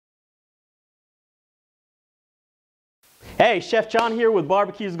Hey, Chef John here with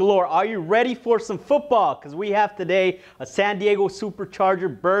Barbecues Galore. Are you ready for some football? Because we have today a San Diego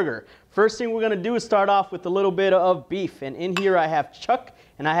Supercharger burger. First thing we're going to do is start off with a little bit of beef. And in here I have chuck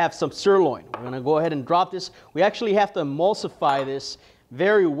and I have some sirloin. We're going to go ahead and drop this. We actually have to emulsify this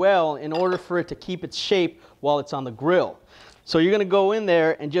very well in order for it to keep its shape while it's on the grill. So you're going to go in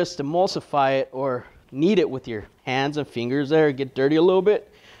there and just emulsify it or knead it with your hands and fingers there. Get dirty a little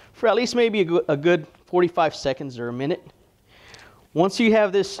bit for at least maybe a good 45 seconds or a minute. Once you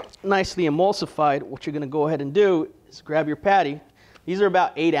have this nicely emulsified, what you're going to go ahead and do is grab your patty. These are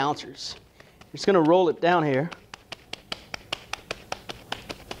about 8 ounces. You're just going to roll it down here.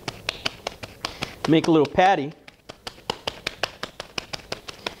 Make a little patty.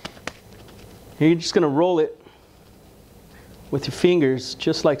 Here you're just going to roll it with your fingers,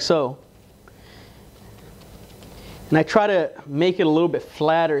 just like so. And I try to make it a little bit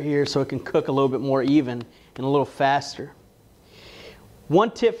flatter here so it can cook a little bit more even and a little faster. One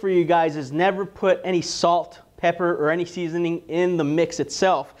tip for you guys is never put any salt, pepper, or any seasoning in the mix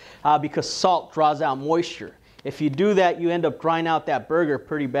itself because salt draws out moisture. If you do that, you end up drying out that burger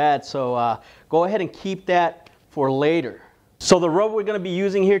pretty bad. So go ahead and keep that for later. So the rub we're going to be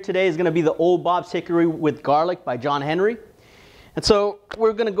using here today is going to be the Old Bob's Hickory with Garlic by John Henry. And so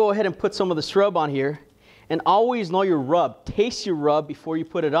we're going to go ahead and put some of this rub on here. And always know your rub. Taste your rub before you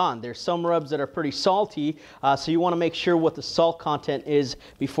put it on. There's some rubs that are pretty salty, so you want to make sure what the salt content is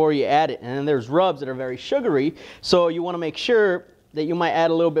before you add it. And then there's rubs that are very sugary, so you want to make sure that you might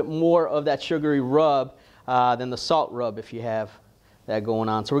add a little bit more of that sugary rub than the salt rub if you have that going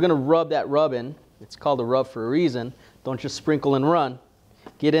on. So we're going to rub that rub in. It's called a rub for a reason. Don't just sprinkle and run.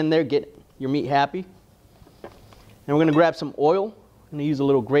 Get in there, get your meat happy. And we're going to grab some oil. I'm going to use a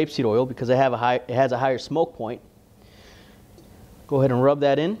little grapeseed oil because it has a higher smoke point. Go ahead and rub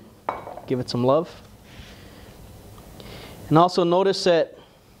that in. Give it some love. And also notice that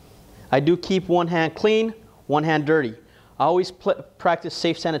I do keep one hand clean, one hand dirty. I always practice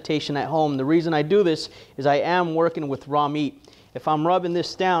safe sanitation at home. The reason I do this is I am working with raw meat. If I'm rubbing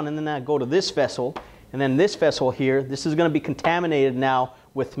this down and then I go to this vessel and then this vessel here, this is going to be contaminated now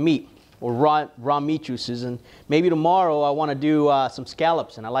with meat or raw meat juices. And maybe tomorrow I want to do some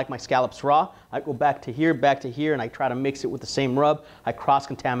scallops, and I like my scallops raw. I go back to here, and I try to mix it with the same rub. I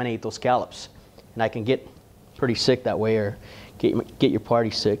cross-contaminate those scallops, and I can get pretty sick that way, or get your party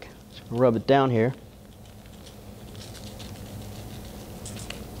sick. So rub it down here.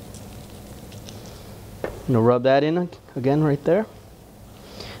 I'm gonna rub that in again right there.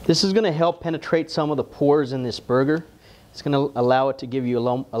 This is gonna help penetrate some of the pores in this burger. It's going to allow it to give you a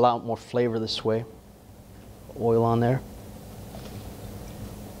lot more flavor this way. Oil on there.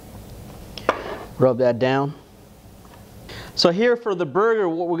 Rub that down. So here for the burger,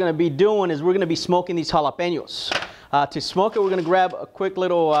 what we're going to be doing is we're going to be smoking these jalapenos. To smoke it, we're going to grab a quick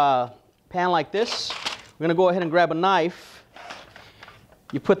little pan like this. We're going to go ahead and grab a knife.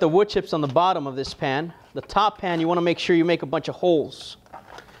 You put the wood chips on the bottom of this pan. The top pan, you want to make sure you make a bunch of holes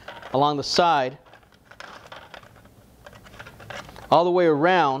along the side. All the way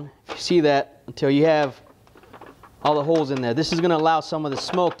around, if you see that, until you have all the holes in there. This is going to allow some of the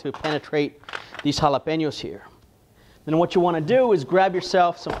smoke to penetrate these jalapenos here. Then what you want to do is grab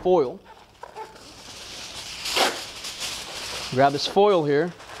yourself some foil. Grab this foil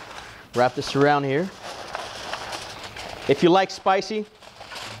here, wrap this around here. If you like spicy,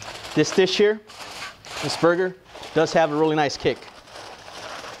 this dish here, this burger, does have a really nice kick.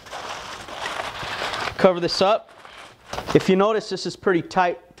 Cover this up. If you notice, this is pretty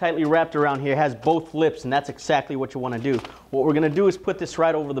tightly wrapped around here. It has both lips, and that's exactly what you want to do. What we're going to do is put this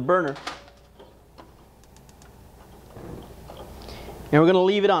right over the burner. And we're going to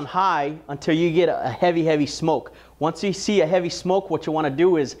leave it on high until you get a heavy smoke. Once you see a heavy smoke, what you want to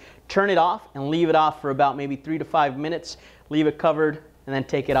do is turn it off and leave it off for about maybe 3 to 5 minutes. Leave it covered and then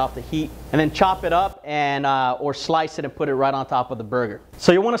take it off the heat. And then chop it up and or slice it and put it right on top of the burger.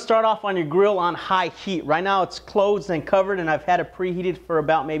 So you want to start off on your grill on high heat. Right now it's closed and covered, and I've had it preheated for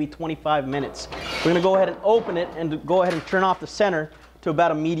about maybe 25 minutes. We're going to go ahead and open it and go ahead and turn off the center to about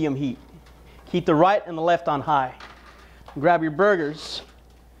a medium heat. Keep the right and the left on high. Grab your burgers,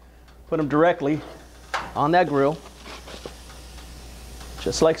 put them directly on that grill,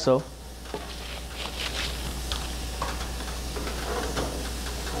 just like so.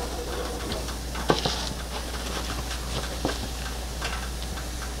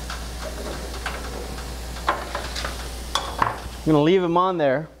 I'm going to leave them on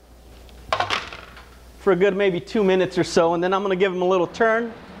there for a good maybe 2 minutes or so, and then I'm going to give them a little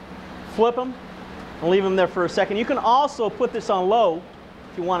turn, flip them, and leave them there for a second. You can also put this on low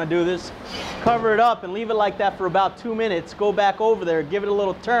if you want to do this. Cover it up and leave it like that for about 2 minutes. Go back over there, give it a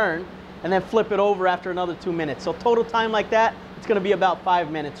little turn, and then flip it over after another 2 minutes. So total time like that, it's going to be about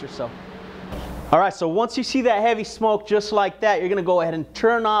 5 minutes or so. All right, so once you see that heavy smoke just like that, you're going to go ahead and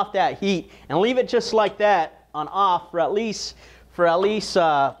turn off that heat and leave it just like that on off for at least 3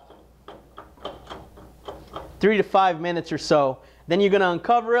 to 5 minutes or so. Then you're going to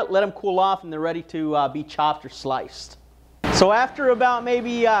uncover it, let them cool off, and they're ready to be chopped or sliced. So after about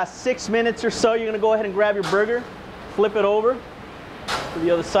maybe 6 minutes or so, you're going to go ahead and grab your burger, flip it over to the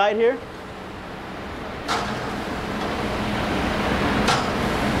other side here.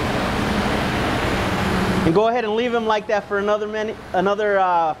 And go ahead and leave them like that for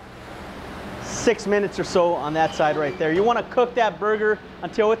another 6 minutes or so on that side right there. You want to cook that burger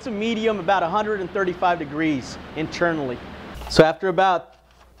until it's a medium, about 135 degrees internally. So after about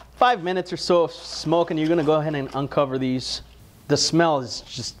 5 minutes or so of smoking, you're going to go ahead and uncover these. The smell is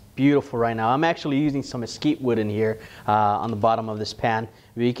just beautiful right now. I'm actually using some mesquite wood in here on the bottom of this pan.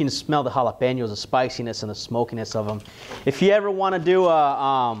 You can smell the jalapenos, the spiciness and the smokiness of them. If you ever want to do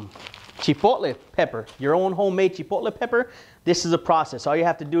a chipotle pepper, your own homemade chipotle pepper, this is a process. All you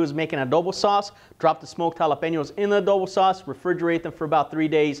have to do is make an adobo sauce, drop the smoked jalapenos in the adobo sauce, refrigerate them for about 3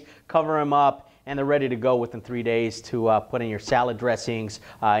 days, cover them up, and they're ready to go within 3 days to put in your salad dressings,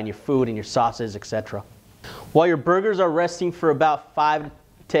 and your food and your sauces, etc. While your burgers are resting for about 5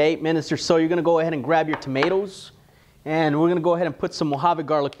 to 8 minutes or so, you're going to go ahead and grab your tomatoes, and we're going to go ahead and put some Mojave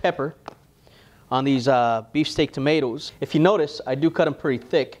garlic pepper on these beefsteak tomatoes. If you notice, I do cut them pretty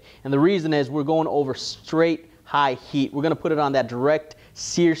thick, and the reason is we're going over straight high heat. We're going to put it on that direct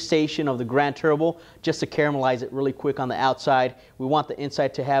sear station of the Grand Turbo just to caramelize it really quick on the outside. We want the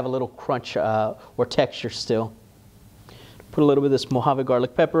inside to have a little crunch or texture still. Put a little bit of this Mojave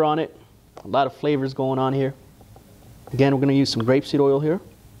garlic pepper on it. A lot of flavors going on here. Again, we're going to use some grapeseed oil here.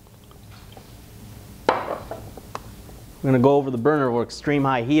 We're going to go over the burner with extreme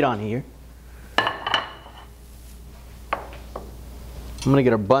high heat on here. I'm going to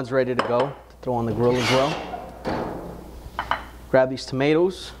get our buns ready to go, to throw on the grill as well. Grab these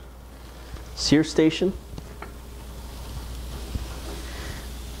tomatoes, sear station.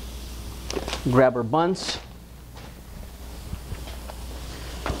 Grab our buns.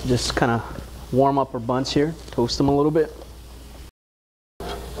 Just kind of warm up our buns here, toast them a little bit.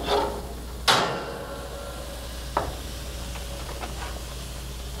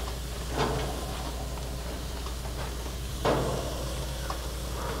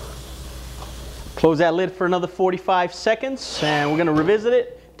 Close that lid for another 45 seconds and we're going to revisit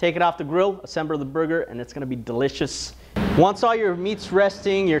it, take it off the grill, assemble the burger, and it's going to be delicious. Once all your meat's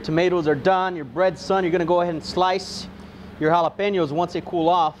resting, your tomatoes are done, your bread's done, you're going to go ahead and slice your jalapenos once they cool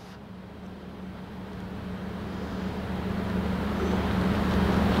off.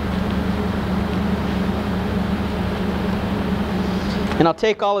 And I'll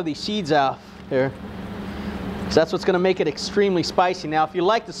take all of these seeds out here. So that's what's going to make it extremely spicy. Now, if you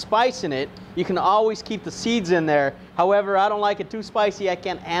like the spice in it, you can always keep the seeds in there. However, I don't like it too spicy. I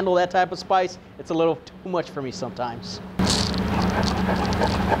can't handle that type of spice. It's a little too much for me sometimes.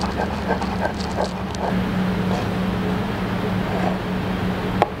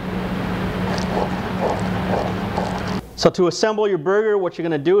 So to assemble your burger, what you're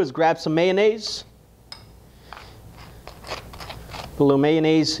going to do is grab some mayonnaise. Put a little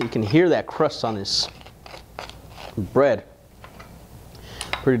mayonnaise. You can hear that crust on this bread.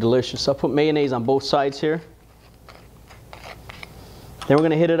 Pretty delicious. I'll put mayonnaise on both sides here. Then we're going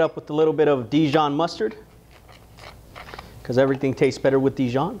to hit it up with a little bit of Dijon mustard, because everything tastes better with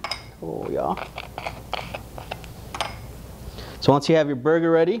Dijon. Oh yeah. So once you have your burger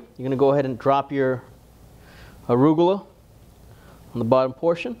ready, you're going to go ahead and drop your arugula on the bottom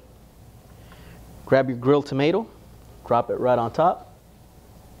portion. Grab your grilled tomato, drop it right on top.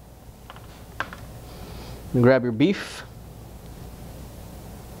 And grab your beef.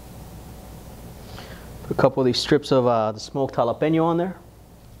 Put a couple of these strips of the smoked jalapeno on there.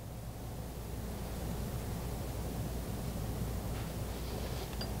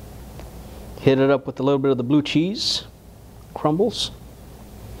 Hit it up with a little bit of the blue cheese, crumbles.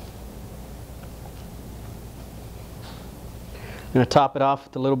 I'm going to top it off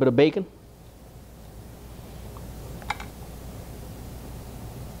with a little bit of bacon.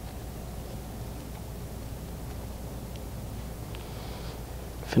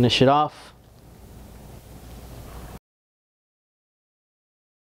 Finish it off